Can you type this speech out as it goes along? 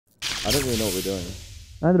I don't really know what we're doing.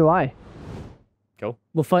 Neither do I. Cool.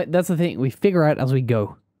 We'll fight. That's the thing. We figure out as we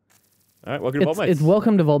go. All right, welcome to VoltMates. It's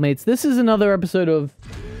welcome to VoltMates. This is another episode of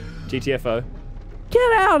Gtfo.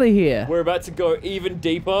 Get out of here. We're about to go even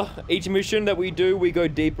deeper. Each mission that we do, we go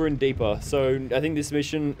deeper and deeper. So I think this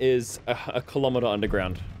mission is a kilometer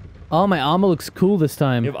underground. Oh, my armor looks cool this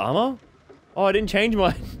time. You have armor? Oh, I didn't change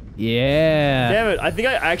mine. Yeah. Damn it! I think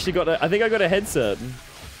I actually got I think I got a headset.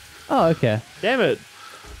 Oh, okay. Damn it!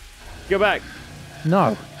 Go back.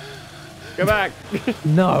 No. Go back.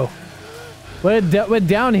 No. We're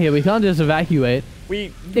down here. We can't just evacuate.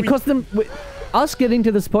 It cost them. Us getting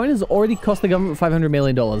to this point has already cost the government $500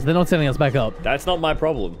 million. They're not sending us back up. That's not my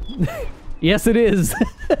problem. Yes, it is.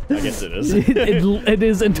 I guess it is. it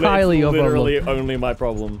is entirely your problem. Literally only my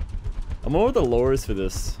problem. I wonder what the lore is for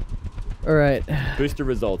this. All right. Booster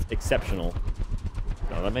results exceptional.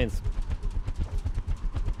 No, that means.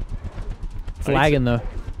 It's lagging though.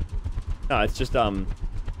 No, it's just Oh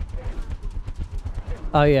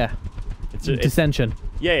yeah. It's just, dissension.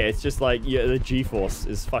 Yeah, it's just like the G-force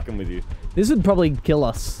is fucking with you. This would probably kill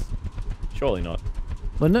us. Surely not.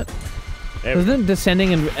 Wouldn't it? Yeah, Isn't it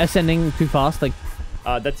descending and ascending too fast? Like.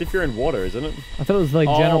 That's if you're in water, isn't it? I thought it was like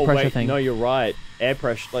general pressure thing. No, you're right. Air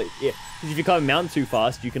pressure, like yeah. Because if you climb a mountain too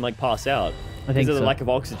fast, you can like pass out. I think so. Because of the lack of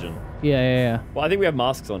oxygen. Yeah. Well, I think we have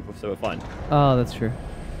masks on, so we're fine. Oh, that's true.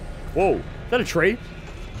 Whoa, is that a tree?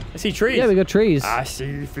 I see trees. Yeah, we got trees. I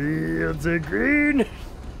see fields of green.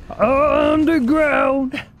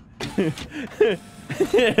 Underground.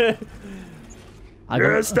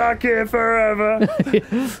 You're stuck here forever.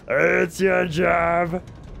 It's your job.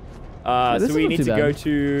 So we need to go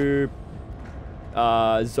to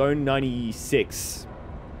Zone 96.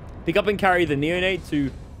 Pick up and carry the neonate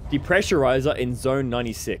to depressurizer in Zone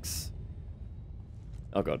 96.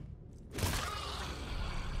 Oh god.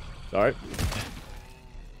 Sorry.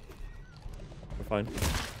 We're fine.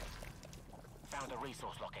 Found a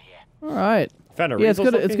resource locker here. All right. Found a yeah,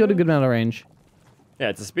 resource it's got a good amount of range. Yeah,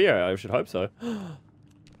 it's a spear. I should hope so.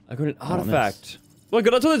 I got an artifact. Oh my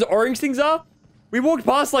god, that's what those orange things are? We walked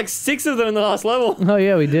past like 6 of them in the last level. Oh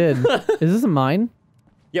yeah, we did. Is this a mine?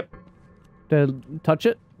 Yep. To touch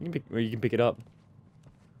it? You can pick it up.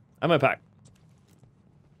 Ammo pack.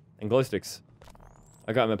 And glow sticks.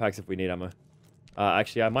 I got ammo packs if we need ammo.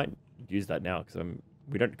 Actually, I might use that now because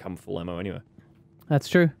we don't come full ammo anyway. That's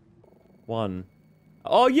true. 1.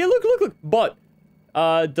 Oh yeah, look. Bot.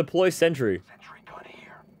 Deploy sentry. Sentry gun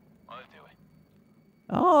here. I'll do it.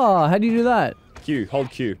 Oh, how do you do that? Q. Hold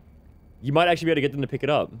Q. You might actually be able to get them to pick it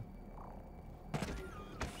up.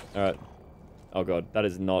 Alright. Oh god, that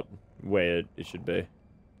is not where it should be.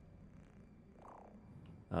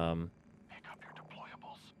 Pick up your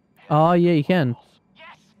deployables. Oh yeah, you can.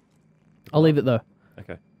 Yes. I'll leave it though.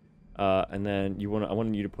 Okay. And then I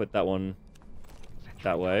want you to put that one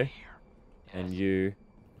that way. And you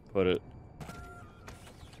put it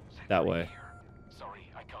that way.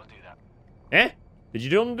 Sorry, I can't do that. Eh? Did you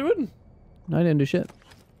do it? No, I didn't do shit.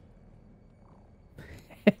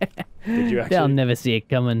 Did you actually? They'll never see it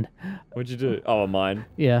coming. What'd you do? Oh, mine.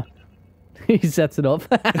 Yeah. He sets it off.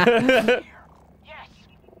 Yes.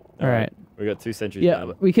 All right. We got 2 sentries Yeah,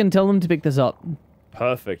 now. we can tell them to pick this up.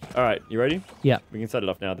 Perfect. All right, you ready? Yeah. We can set it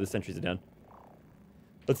off now. The sentries are down.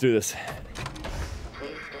 Let's do this.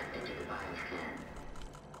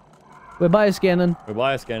 We're bioscanning. We're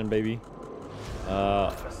bioscanning, baby.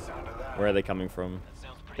 Where are they coming from?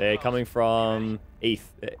 They're coming from east,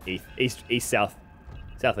 south,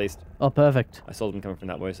 southeast. Oh, perfect. I saw them coming from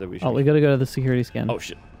that way, so we should. Oh, we gotta go to the security scan. Oh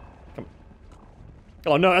shit! Come.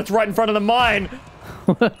 Oh no, that's right in front of the mine.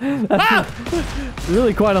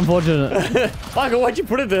 Really quite unfortunate. Michael, why'd you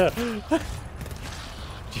put it there? Did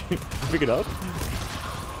you pick it up?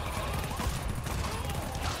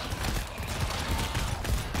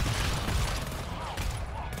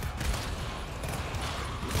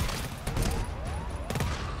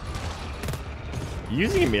 You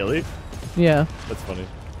using a melee? Yeah. That's funny.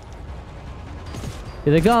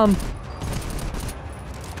 Here they come.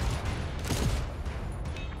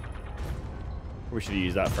 We should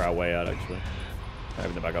use that for our way out, actually.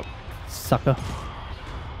 Open the back up. Sucker.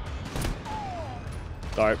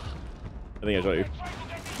 Sorry. I think I shot you.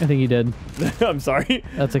 I think you did. I'm sorry.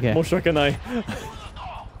 That's okay. More shotgun I.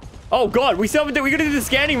 Oh god, we still haven't done. We gotta do the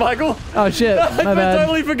scanning, Michael. Oh shit, my I bad.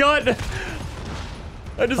 totally forgot.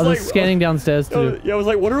 I just I was like scanning downstairs too. Yeah, I was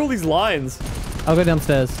like, what are all these lines? I'll go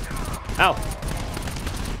downstairs. Ow.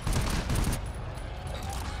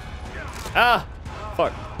 Ah.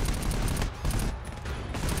 Fuck.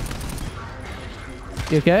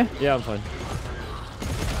 You okay? Yeah, I'm fine.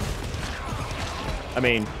 I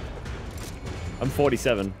mean, I'm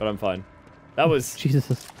 47, but I'm fine. That was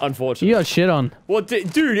Jesus. unfortunate. You got shit on. Well,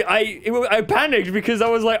 dude, I panicked because I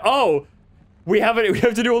was like, oh, we have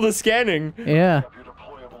to do all the scanning. Yeah.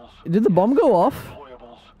 Did the bomb go off?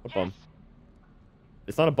 What bomb?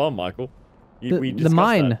 It's not a bomb, Michael. We The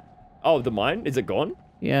mine. That. Oh, the mine? Is it gone?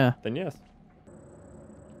 Yeah. Then yes.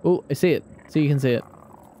 Oh, I see it. So you can see it.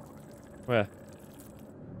 Where?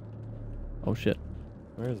 Oh shit.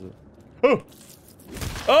 Where is it? Oh!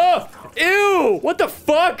 Oh! Ew! What the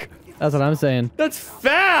fuck? That's what I'm saying. That's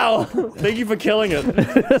foul! Thank you for killing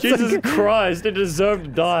it. Jesus Christ, it deserved to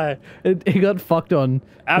die. It got fucked on.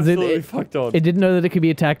 Absolutely fucked on. It didn't know that it could be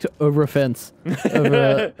attacked over a fence.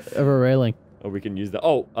 over a railing. Oh, we can use that.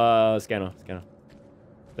 Oh, scanner.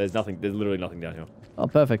 There's nothing. There's literally nothing down here. Oh,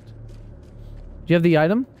 perfect. Do you have the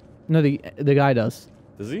item? No, the guy does.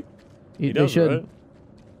 Does he? He does, should. right?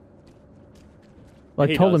 Well,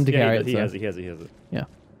 I told him to carry it. He has it. Yeah.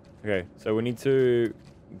 Okay, so we need to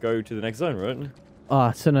go to the next zone, right? Ah,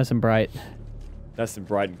 oh, so nice and bright. That's the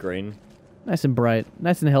bright green. Nice and bright.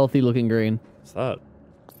 Nice and healthy looking green. What's that?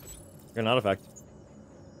 Got an artifact.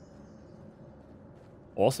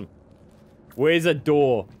 Awesome. Where's the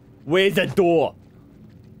door? Where's the door?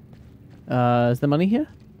 Is there money here?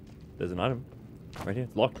 There's an item. Right here.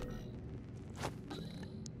 It's locked.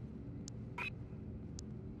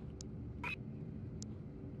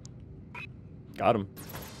 Got him.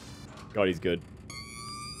 God, he's good.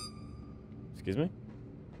 Excuse me?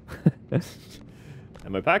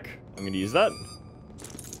 Ammo pack. I'm gonna use that.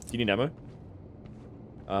 Do you need ammo?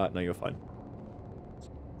 No, you're fine.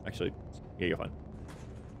 Actually, yeah, you're fine.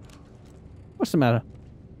 What's the matter?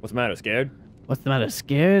 What's the matter? Scared? What's the matter?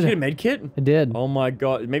 Scared? Did you get a med kit? I did. Oh my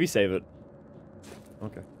god. Maybe save it.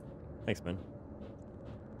 Okay. Thanks, man.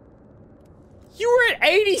 You were at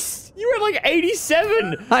 80. You were at like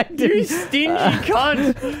 87. I did. You stingy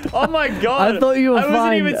cunt. Oh my god. I thought you were I wasn't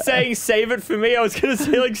fine. even saying save it for me. I was gonna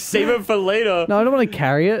say like save it for later. No, I don't want to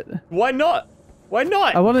carry it. Why not? Why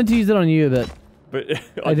not? I wanted to use it on you, but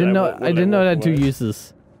I didn't know. I didn't know it had two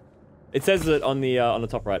uses. It says it on the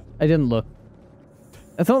top right. I didn't look.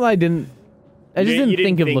 It's not that I didn't. I just didn't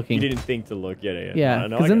think of looking. You didn't think to look. Yeah. Yeah,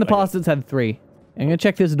 because in the past it's had 3. I'm gonna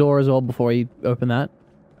check this door as well before you open that.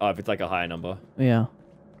 Oh, if it's like a higher number. Yeah.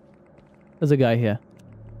 There's a guy here.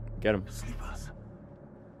 Get him.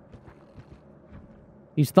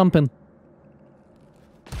 He's thumping.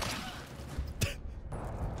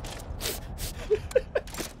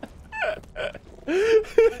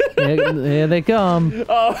 Here they come.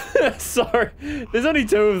 Oh, sorry. There's only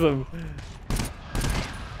 2 of them.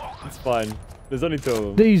 It's fine. There's only 2 of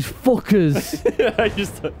them. These fuckers. I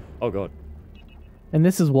just... Oh, God. And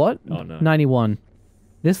this is what? Oh, no. 91.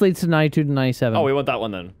 This leads to 92 to 97. Oh, we want that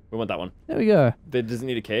one then. We want that one. There we go. Does it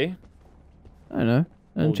need a key? I don't know.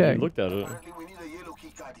 Well, check. You looked at it.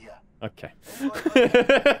 Okay.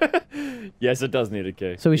 Yes, it does need a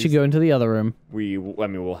key. So we should go into the other room. I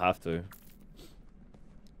mean, we'll have to.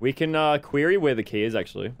 We can query where the key is,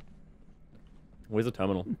 actually. Where's the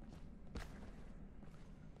terminal?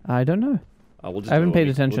 I don't know. We'll just I haven't paid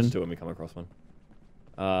We'll attention. just do it when we come across one.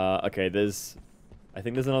 Okay, there's... I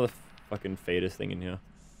think there's another fucking fetus thing in here.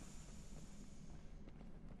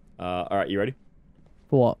 Alright, you ready?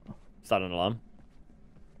 For what? Start an alarm.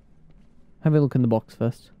 Have a look in the box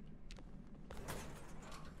first.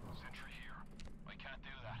 Sentry here. I can't do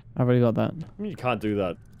that. I've already got that. I mean, you can't do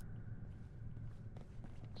that.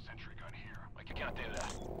 Sentry gun here. I can't do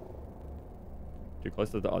that. Too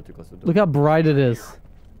close to the... Oh, too close to the door. Look how bright it is.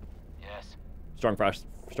 Yes. Strong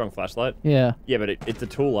flashlight? Yeah. Yeah, but it's a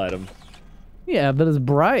tool item. Yeah, but it's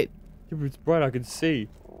bright. Yeah, but it's bright, I can see.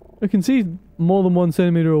 I can see more than 1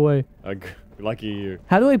 centimeter away. Lucky you.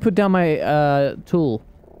 How do I put down my tool?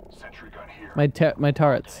 Sentry gun here. My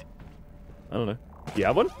turrets. I don't know. Do you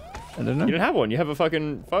have one? I don't know. You don't have one. You have a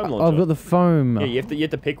fucking foam launcher. Oh, I've got the foam. Yeah, you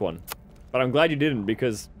have to pick one. But I'm glad you didn't,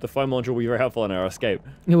 because the foam launcher will be very helpful in our escape.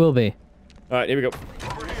 It will be. Alright, here we go.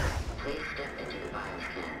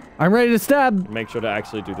 I'm ready to stab. Make sure to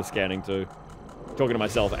actually do the scanning too. Talking to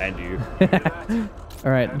myself and you.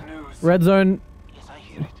 Alright. Red zone. Yes, I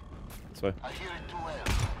hear it. This way. I hear it too well.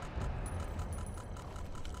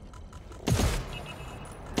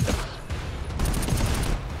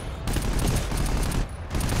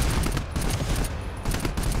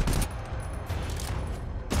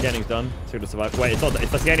 Scanning's done. It's going to survive. Wait, it's not.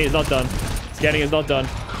 The scanning is not done. Scanning is not done.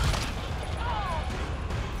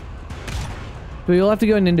 Do we all have to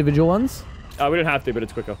go in individual ones? We don't have to, but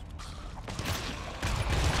it's quicker.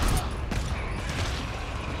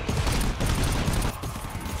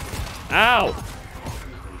 Ow!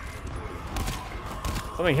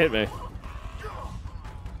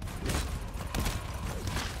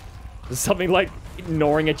 There's something like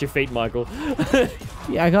gnawing at your feet, Michael.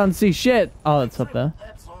 Yeah, I can't see shit. Oh, it's up there.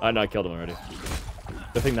 Oh, no, I killed him already.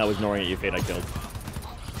 The thing that was gnawing at your feet, I killed.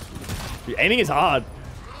 Dude, aiming is hard.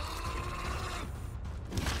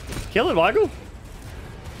 Kill it, Michael.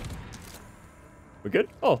 We good?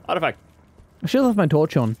 Oh, artifact. I should have left my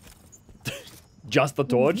torch on. Just the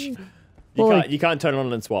torch? You can't turn it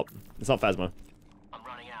on and swap. It's not Phasma. I'm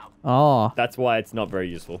running out. Oh. That's why it's not very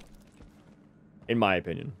useful. In my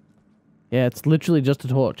opinion. Yeah, it's literally just a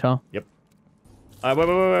torch, huh? Yep.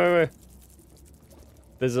 Wait.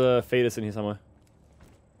 There's a fetus in here somewhere.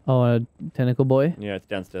 Oh, a tentacle boy? Yeah, it's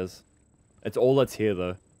downstairs. It's all that's here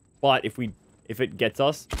though. But if it gets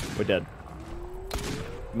us, we're dead.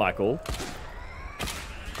 Michael.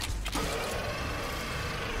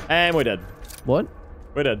 And we're dead. What?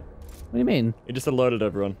 We're dead. What do you mean? It just alerted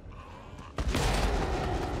everyone.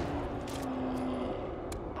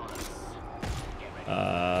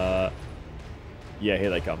 Yeah,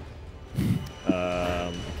 here they come.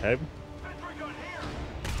 Okay.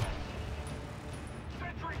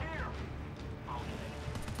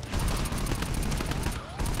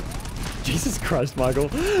 Jesus Christ, Michael.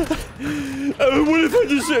 What if I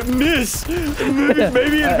just miss?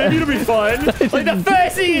 Maybe it'll be fine. Like, the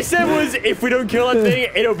first thing you said was, if we don't kill that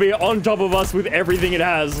thing, it'll be on top of us with everything it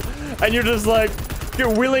has. And you're just like,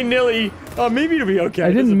 you're willy-nilly. Oh, maybe it'll be okay.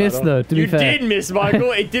 I didn't miss, though, to be fair. You did miss,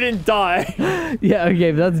 Michael. It didn't die. Yeah,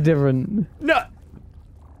 okay, but that's different. No.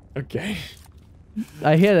 Okay.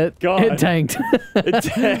 I hit it. God. It tanked. It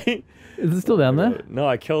tanked. Is it still down there? No,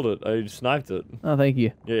 I killed it. I sniped it. Oh, thank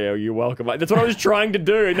you. Yeah, you're welcome. That's what I was trying to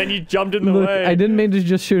do, and then you jumped in the way. I didn't mean to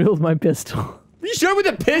just shoot it with my pistol. You shot with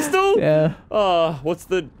a pistol? Yeah. Oh, what's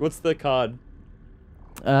the card?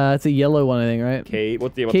 It's a yellow one, I think, right? Key.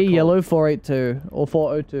 What's Key the yellow 482 or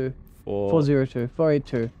 402. 402.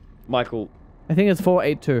 482. Michael. I think it's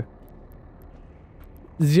 482.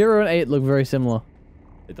 0 and 8 look very similar.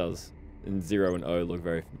 It does. And 0 and O look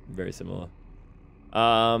very, very similar.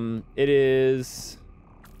 It is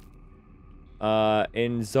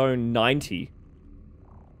in zone 90.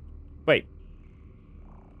 Wait.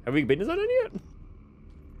 Have we been in zone 90 yet? Where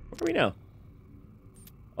are we now?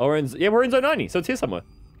 Oh, we're in zone 90, so it's here somewhere.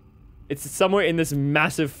 It's somewhere in this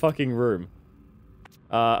massive fucking room.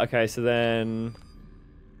 Okay, so then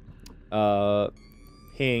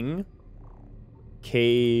ping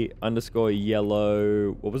key underscore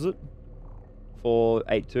yellow, what was it?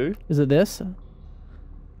 482? Is it this?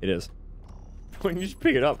 It is. Why don't you just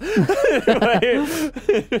pick it up?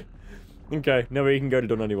 Okay, now we can go to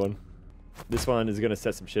door 91. This one is gonna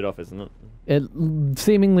set some shit off, isn't it? It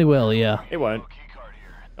seemingly will, yeah. It won't.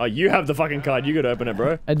 Oh, you have the fucking card. You gotta open it,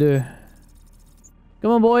 bro. I do.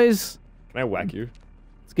 Come on, boys. Can I whack you?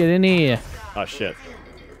 Let's get in here. Oh shit.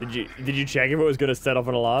 Did you check if it was gonna set off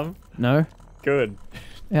an alarm? No. Good.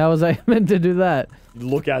 How was I meant to do that?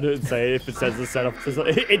 Look at it and say if it says the set off.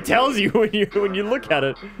 It tells you when you look at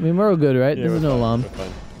it. I mean, we're all good, right? Yeah, There's no alarm.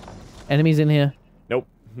 Enemies in here? Nope,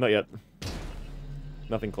 not yet.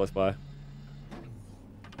 Nothing close by.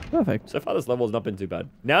 Perfect. So far, this level has not been too bad.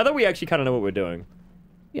 Now that we actually kind of know what we're doing.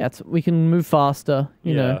 Yeah, we can move faster,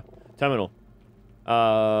 you know. Terminal. What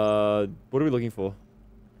are we looking for?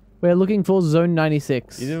 We're looking for zone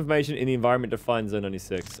 96. Use information in the environment to find zone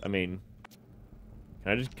 96. I mean,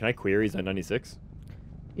 can I query zone 96?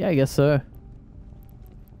 Yeah, I guess so.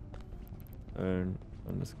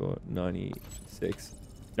 Underscore 96.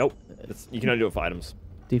 Nope. You can only do it for items.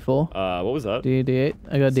 D4. What was that? D8.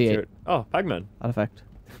 I got D8. Oh, Pac-Man. Artifact.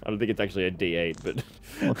 I don't think it's actually a D8, but...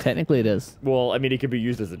 Well, technically it is. Well, I mean, it could be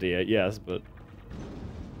used as a D8, yes, but...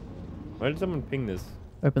 Why did someone ping this?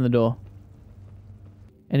 Open the door.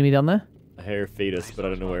 Enemy down there? I hear fetus, but I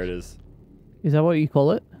don't know where it is. Is that what you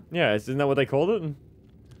call it? Yeah, isn't that what they called it?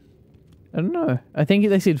 I don't know. I think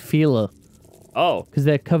they said feeler. Oh. Because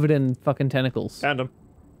they're covered in fucking tentacles. Found him.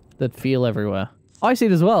 That feel everywhere. I see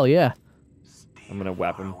it as well, yeah. I'm gonna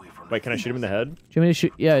whap him. Wait, can I shoot him in the head? Do you want me to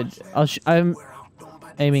shoot? Yeah, I'm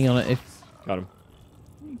aiming on it. Got him.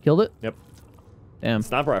 Killed it? Yep. Damn.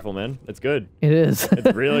 Sniper rifle, man. It's good. It is.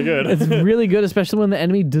 It's really good. It's really good, especially when the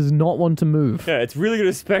enemy does not want to move. Yeah, it's really good,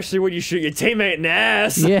 especially when you shoot your teammate in the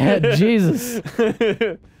ass. Yeah, Jesus.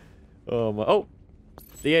 Oh my. Oh,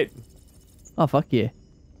 D8. Oh, fuck yeah.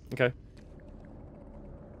 Okay.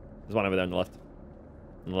 There's one over there on the left.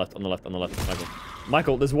 On the left, on the left, on the left. Michael.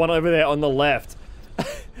 Michael, there's one over there on the left.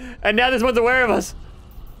 And now there's one's aware of us.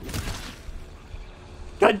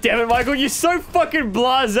 God damn it, Michael, you're so fucking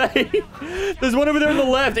blasé. There's one over there on the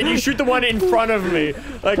left, and you shoot the one in front of me.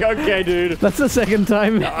 Like, okay, dude. That's the second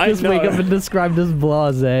time this week I've been described as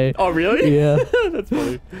blasé. Oh, really? Yeah. That's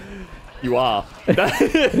funny. You are.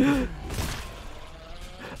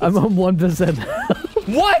 I'm on 1%.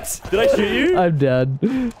 What? Did I shoot you? I'm dead.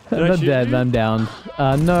 I'm not dead, but I'm down.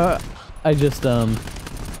 No, I just,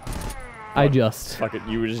 Fuck it,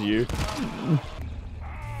 you were just you.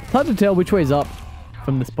 It's hard to tell which way's up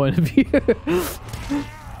from this point of view.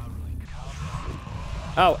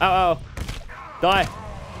 Ow, ow, ow. Die.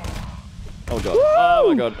 Oh god. Woo! Oh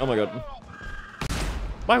my god. Oh my god.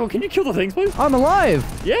 Michael, can you kill the things, please? I'm alive.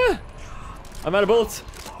 Yeah. I'm out of bullets.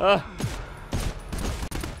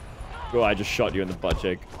 Oh, I just shot you in the butt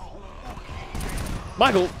cheek.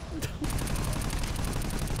 Michael.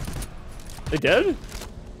 They dead?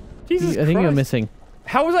 Jesus I think Christ. you're missing.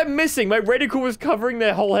 How was I missing? My reticle was covering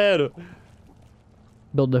their whole head.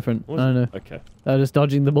 Built different. I don't know. Okay. I was just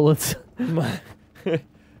dodging the bullets.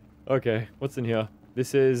 Okay, what's in here?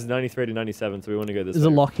 This is 93 to 97, so we want to go this way. There's a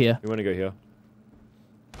lock here. We want to go here.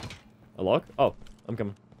 A lock? Oh, I'm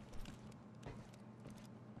coming.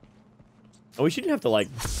 Oh, we shouldn't have to, like,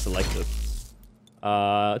 select it.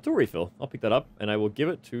 Tool refill. I'll pick that up, and I will give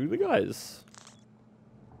it to the guys.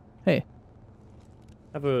 Hey.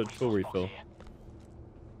 Have a tool refill.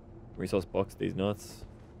 Resource box, these nuts.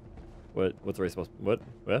 What? What's the resource? What?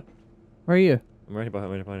 Where? Where are you? I'm right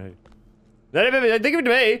behind you. No, don't give it to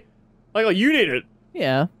me! Michael, you need it!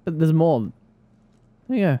 Yeah, but there's more.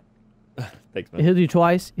 There you go. Thanks, I man. healed you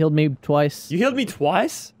twice. Healed me twice. You healed me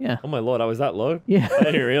twice? Yeah. Oh my lord, I was that low? Yeah. I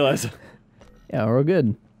didn't even realize. Yeah, we're all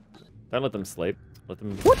good. Don't let them sleep. Let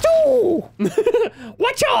them... Whatcha?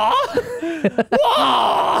 Whatcha?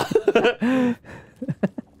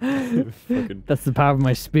 Fucking... That's the power of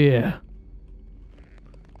my spear.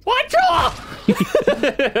 Whatcha?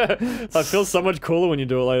 I feel so much cooler when you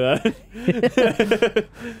do it like that.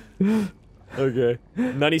 Okay.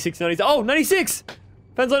 96, 96. Oh, 96!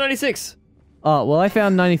 Fans on 96. Oh, well, I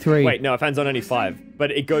found 93. Wait, no, fans on 95.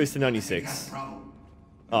 But it goes to 96.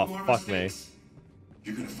 Oh, fuck me.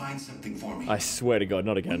 You're gonna find something for me. I swear to God,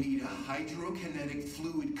 not We again. need a hydrokinetic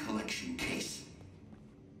fluid collection case.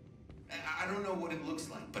 I don't know what it looks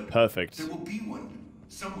like, but Perfect. there will be one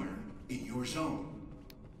somewhere in your zone.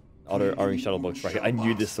 Auto orange shuttle box bracket. I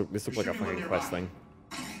knew this looked like a fucking quest thing.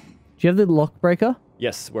 Do you have the lock breaker?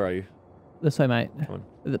 Yes, where are you? This way, mate. Come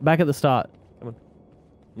Back at the start. Come on.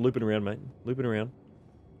 I'm looping around, mate. Looping around.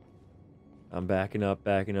 I'm backing up.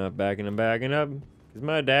 Because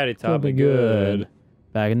my daddy taught me good.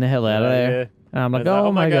 Backing the hell out of there. And I'm like,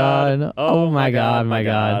 oh my god. Oh my god, my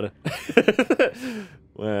god.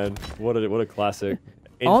 Man, what a classic.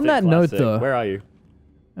 On that note, classic. though. Where are you?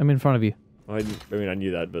 I'm in front of you. I mean, I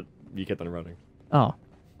knew that, but you kept on running. Oh.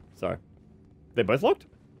 Sorry. They both locked?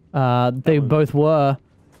 They both were.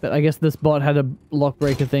 But I guess this bot had a lock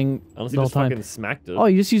breaker thing Unless the he whole just time. fucking smacked it. Oh,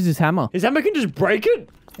 you just used his hammer. His hammer can just break it?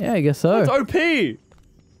 Yeah, I guess so. That's OP!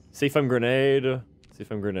 C-foam grenade.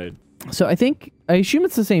 C-foam grenade. So I assume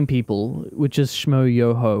it's the same people, which is Shmo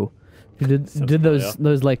Yoho, who did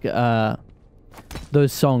those like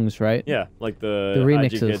those songs, right? Yeah, like the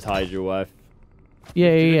remixes. How'd You Get Tired Your Wife. Yeah,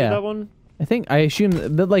 Did they do yeah. that one? I assume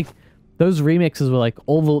that like those remixes were like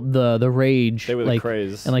all the rage. They were like, the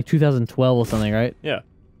craze. in like 2012 or something, right? Yeah.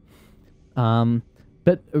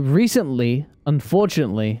 But recently,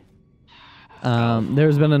 unfortunately,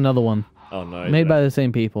 there's been another one Oh no. made by the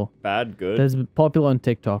same people. Bad, good. That's popular on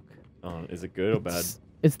TikTok. Oh, is it good or bad?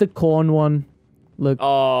 It's the corn one. Look,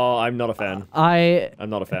 Oh, I'm not a fan. I'm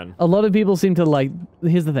not a fan. a lot of people seem to like.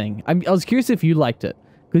 Here's the thing. I was curious if you liked it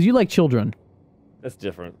because you like children. That's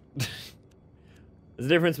different. There's a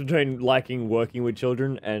difference between liking working with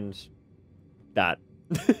children and that.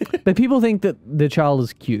 But people think that the child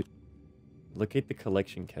is cute. Look at the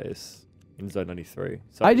collection case in Zone 93.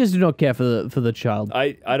 So I just do not care for the child.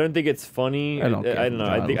 I don't think it's funny. I don't care I for don't the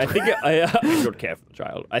know. I don't care for the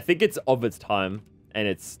child. I think it's of its time and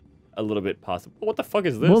it's a little bit past. What the fuck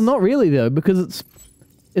is this? Well, not really though, because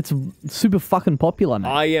it's super fucking popular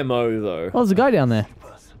now. IMO though. Oh, there's a guy down there.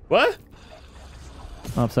 What?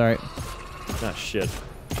 Oh, sorry. Ah, shit.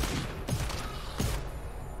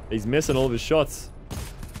 He's missing all of his shots.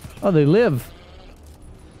 Oh, they live.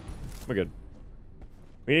 We're good.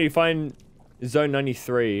 We need to find Zone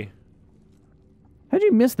 93. How'd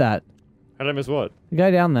you miss that? How did I miss what? The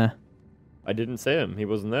guy down there. I didn't see him. He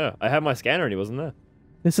wasn't there. I had my scanner and he wasn't there.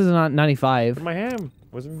 This is not 95. Where's my ham?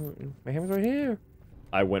 My ham was right here.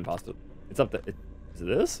 I went past it. It's up there. Is it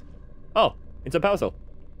this? Oh, it's a power cell.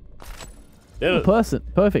 Oh, person.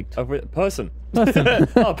 Perfect. Person. Person.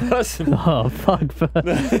 Oh, person. Oh, fuck.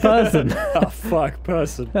 Person. Oh, fuck,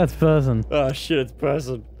 person. That's person. Oh, shit, it's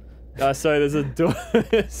person. So there's a door.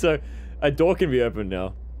 So a door can be opened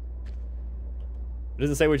now. It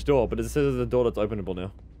doesn't say which door, but it says there's a door that's openable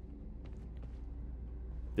now.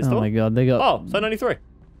 This Oh door? my god, they got... Oh, Zone 93.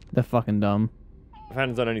 They're fucking dumb. I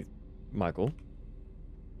found it's on any... Michael?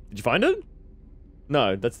 Did you find it?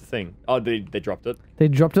 No, that's the thing. Oh, they dropped it. They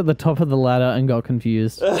dropped at the top of the ladder and got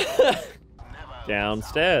confused.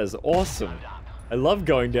 Downstairs. Awesome. I love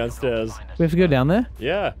going downstairs. We have to go down there?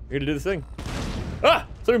 Yeah, we're gonna do this thing. Ah!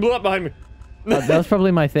 Something blew up behind me. That was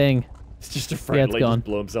probably my thing. It's just a friendly, yeah, just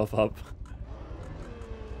blew himself up.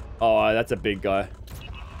 Oh, that's a big guy.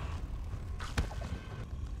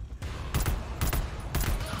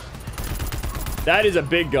 That is a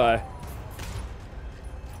big guy.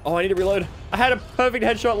 Oh, I need to reload. I had a perfect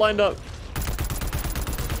headshot lined up.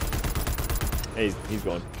 Hey, he's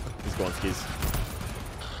gone. He's gone, skis.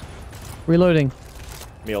 Reloading.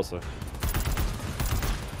 Me also.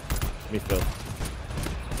 Me Phil.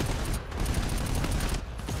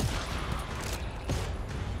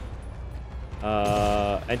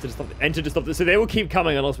 Enter to stop this. So they will keep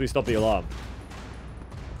coming unless we stop the alarm.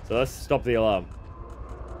 So let's stop the alarm.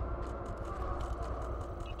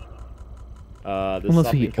 There's Unless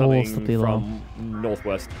something we all coming stop the alarm. from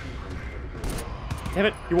northwest. Damn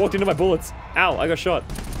it, you walked into my bullets. Ow, I got shot.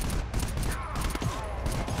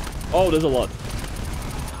 Oh, there's a lot.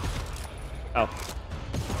 Ow.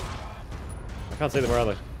 I can't see them, where are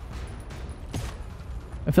they?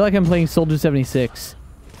 I feel like I'm playing Soldier 76.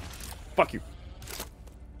 Fuck you.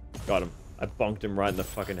 Got him. I bonked him right in the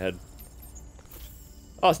fucking head.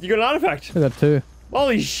 Oh, so you got an artifact? I got 2.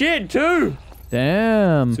 Holy shit, 2!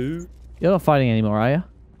 Damn. 2? You're not fighting anymore, are you?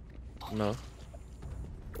 No.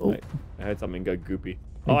 Oh. Wait, I heard something go goopy.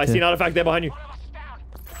 Oh, I see an artifact there behind you.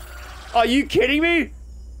 Are you kidding me?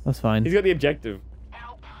 That's fine. He's got the objective.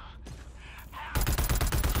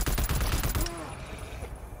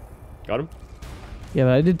 Got him? Yeah,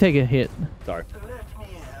 but I did take a hit. Sorry.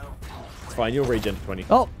 It's fine, you'll regen to 20.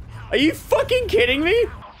 Oh! Are you fucking kidding me?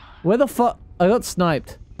 Where the fuck? I got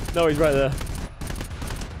sniped. No, he's right there.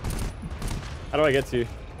 How do I get to you?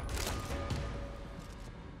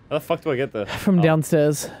 How the fuck do I get there? From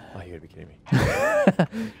downstairs. Oh, you gotta be kidding me.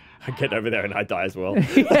 I get over there and I die as well.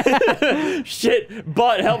 Shit!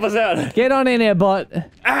 Bot, help us out! Get on in here, bot.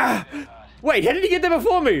 Ah! Wait, how did he get there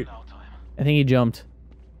before me? I think he jumped.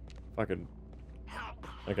 Fucking...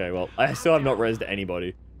 Okay, well, I still have not rezzed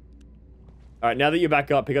anybody. Alright, now that you're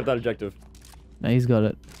back up, pick up that objective. No, he's got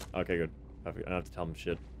it. Okay, good. Perfect. I don't have to tell him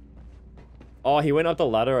shit. Oh, he went up the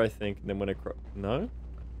ladder, I think, and then went across... No?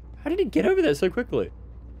 How did he get over there so quickly?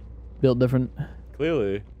 Built different.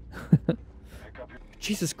 Clearly.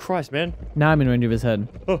 Jesus Christ, man. Now I'm in range of his head.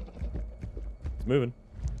 Oh. It's moving.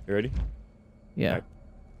 You ready? Yeah. Okay.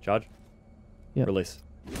 Charge. Yep. Release.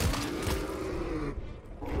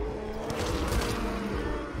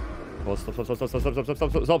 Oh, stop.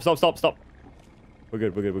 We're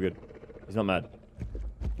good. He's not mad.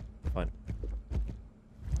 Fine.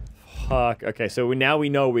 Fuck. Okay, so now we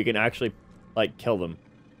know we can actually, like, kill them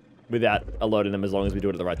without alerting them as long as we do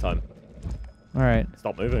it at the right time. Alright.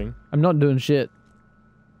 Stop moving. I'm not doing shit.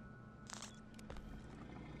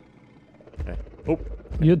 Okay. Oh.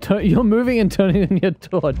 You're moving and turning in your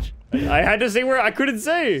torch. I had to see where I couldn't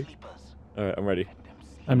see. Alright, I'm ready.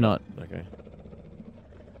 I'm not. Okay.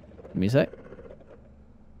 Give me a sec.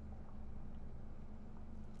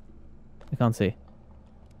 I can't see.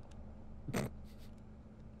 Okay,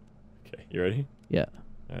 you ready? Yeah.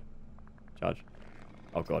 Alright. Charge.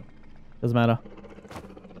 Oh god. Doesn't matter.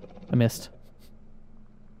 I missed.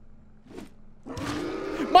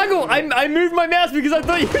 Michael, I moved my mouse because I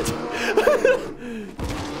thought you would...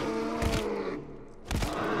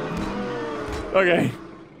 Okay.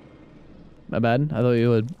 My bad. I thought you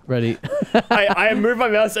were ready. I moved my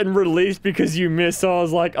mouse and released because you missed, so I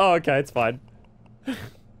was like, oh, okay, it's fine.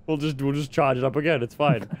 We'll just charge it up again, it's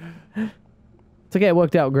fine. It's okay, it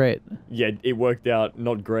worked out great. Yeah, it worked out.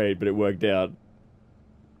 Not great, but it worked out.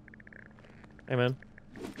 Hey, man.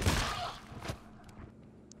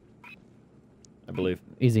 I believe.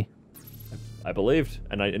 Easy. I believed,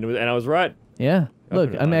 and I was right. Yeah. Look,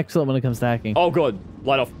 Confident, I'm man. excellent when it comes to hacking. Oh god,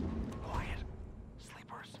 light off.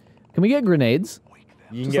 Can we get grenades?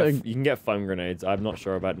 You can get foam grenades. I'm not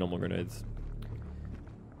sure about normal grenades.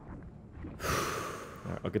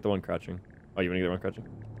 Alright, I'll get the one crouching. Oh, you want to get the one crouching?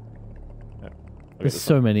 Alright, There's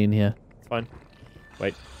so many in here. It's fine.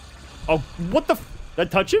 Wait. Oh, what the f- Did I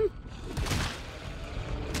touch him?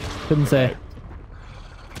 Couldn't say.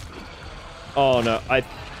 Oh no,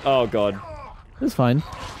 oh god. It's fine.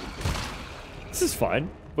 This is fine.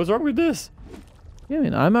 What's wrong with this? Yeah, I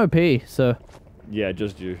mean, I'm OP, so... Yeah,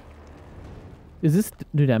 just you. Does this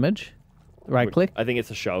do damage? Right click? I think it's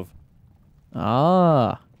a shove.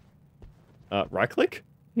 Ah. Right click?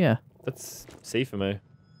 Yeah. That's C for me.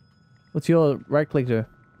 What's your right click do?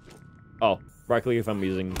 Oh, Right click if I'm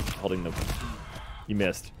holding them. You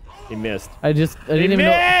missed. He missed. I didn't even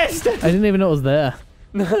know. I didn't even know it was there.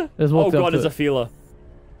 Oh god, there's a feeler.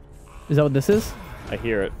 Is that what this is? I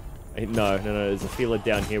hear it. No, there's a feeler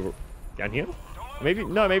down here. Down here? Maybe,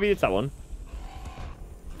 no, maybe it's that one.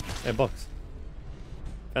 Yeah, box.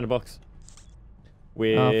 Found a box.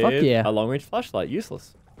 With fuck yeah. a long-range flashlight.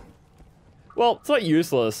 Useless. Well, it's not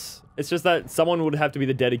useless. It's just that someone would have to be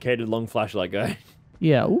the dedicated long flashlight guy.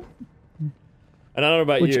 Yeah. Ooh. And I don't know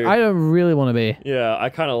about Which you. I don't really want to be. Yeah, I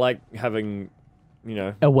kind of like having, you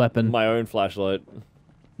know, a weapon. My own flashlight.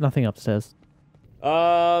 Nothing upstairs.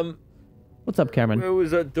 What's up, Cameron? Where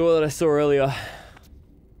was that door that I saw earlier?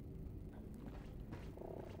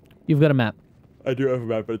 You've got a map. I do have a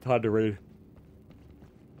map, but it's hard to read.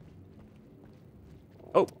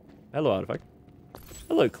 Oh, hello, artifact.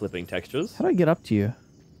 Hello, clipping textures. How do I get up to you?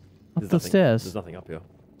 Up the stairs. There's nothing up here.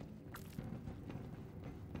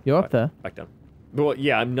 You're up there. Back down. Well,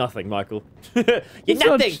 yeah, I'm nothing, Michael. You're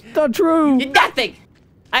nothing. Not true. You're nothing.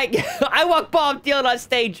 I walk Bob Dylan on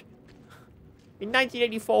stage. In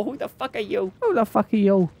 1984, who the fuck are you? Who the fuck are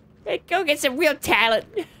you? Hey, go get some real talent.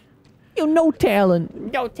 You no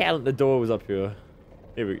talent. No talent. The door was up here.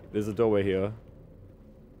 There's a doorway here.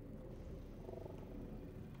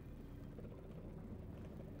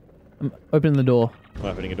 I'm opening the door. I'm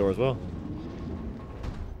opening a door as well.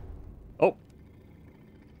 Oh.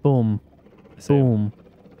 Boom. Boom.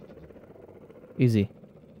 Easy.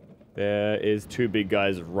 There is two big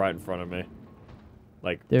guys right in front of me.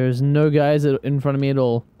 Like. There's no guys in front of me at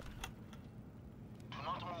all.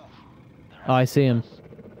 Oh, I see him.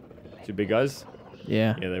 Two big guys?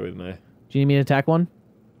 Yeah. Yeah, they're with me. Do you need me to attack one?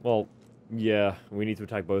 Well, yeah, we need to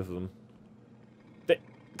attack both of them.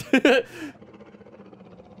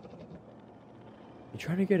 You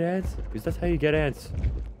trying to get ants? Because that's how you get ants.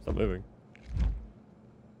 Stop moving.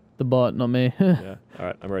 The bot, not me. Yeah.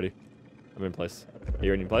 Alright, I'm ready. I'm in place. Are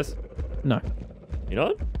you in place? No. You're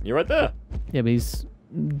not? You're right there. Yeah, but he's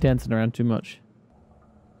dancing around too much.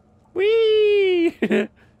 Whee! Alright,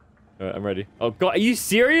 I'm ready. Oh god, are you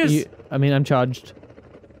serious? I mean, I'm charged.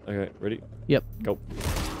 Okay, ready? Yep. Go.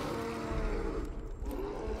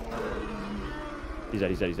 He's dead,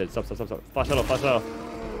 he's dead, he's dead. Stop. Flash that off.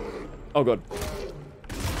 Oh god.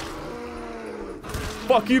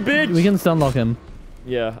 Fuck you, bitch! We can stunlock him.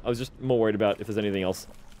 Yeah, I was just more worried about if there's anything else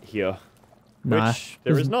here. Nah. Which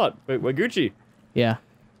there is not. But we're Gucci. Yeah.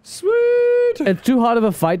 Sweet! It's too hard of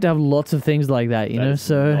a fight to have lots of things like that, you know?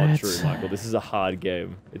 So not true, Michael. This is a hard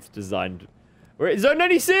game. It's designed... We're at Zone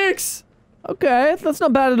 96! Okay, that's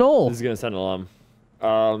not bad at all. This is gonna sound an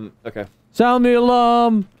alarm. Okay. Sound the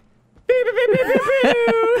alarm! Beep, beep, beep, beep,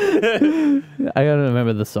 beep. I gotta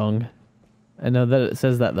remember the song. I know that it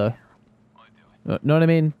says that, though. Know what I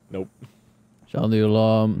mean? Nope. Sound the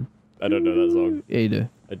alarm. I don't know that song. Yeah, you do.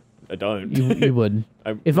 I don't. You would.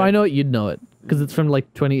 If I know it, you'd know it. Because it's from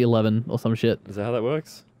like 2011 or some shit. Is that how that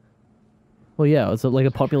works? Well, yeah, it's like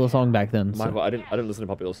a popular song back then. Michael, So. I didn't listen to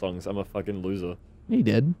popular songs. I'm a fucking loser. You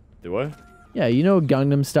did. Do I? Yeah, you know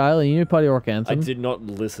Gangnam Style and you know Party Rock Anthem. I did not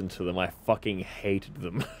listen to them. I fucking hated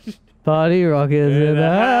them. Party Rock is in the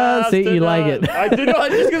house. See, you like it. I did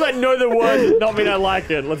not. Just because I know the words does not mean I like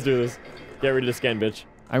it. Let's do this. Get ready to scan, bitch.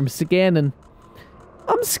 I'm scanning.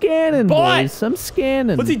 I'm scanning, boys. I'm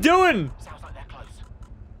scanning. What's he doing? Sounds like they're close.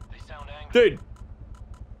 They sound angry. Dude.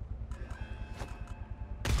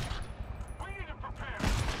 We need to prepare.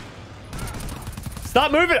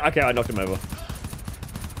 Stop moving! Okay, I knocked him over.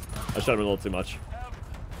 I shot him a little too much.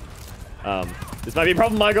 This might be a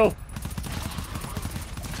problem, Michael.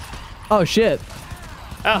 Oh, shit.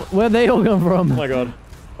 Ow. Where'd they all come from? Oh my god.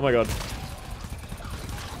 Oh my god.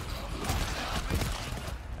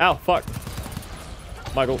 Ow, fuck.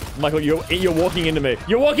 Michael, you're walking into me.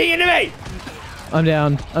 You're walking into me! I'm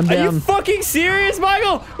down. I'm down. Are you fucking serious,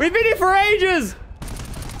 Michael? We've been here for ages!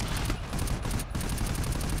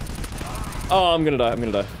 Oh, I'm gonna die.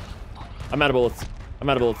 I'm out of bullets.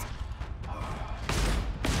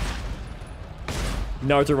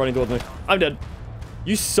 Naruto running towards me. I'm dead.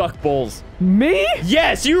 You suck balls. Me?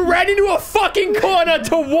 Yes, you ran into a fucking corner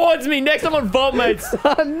towards me. Next time on VoltMates.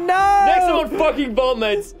 Oh, no! Next time on fucking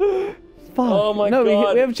VoltMates. Fuck. Oh my god.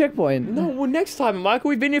 No, we have a checkpoint. No, well, next time, Michael.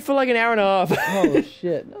 We've been here for like an hour and a half. Oh,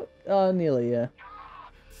 shit. Nearly, yeah.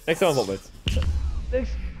 Next time on VoltMates.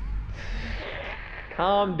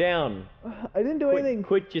 Calm down. I didn't do anything.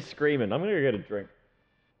 Quit your screaming. I'm gonna go get a drink.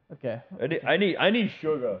 Okay. I need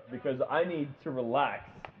sugar because I need to relax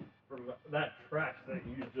from that trash that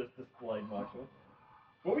you just displayed, Michael.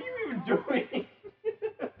 What were you even doing?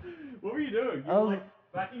 What were you doing? You were like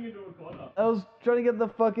backing into a corner. I was trying to get the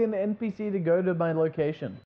fucking NPC to go to my location.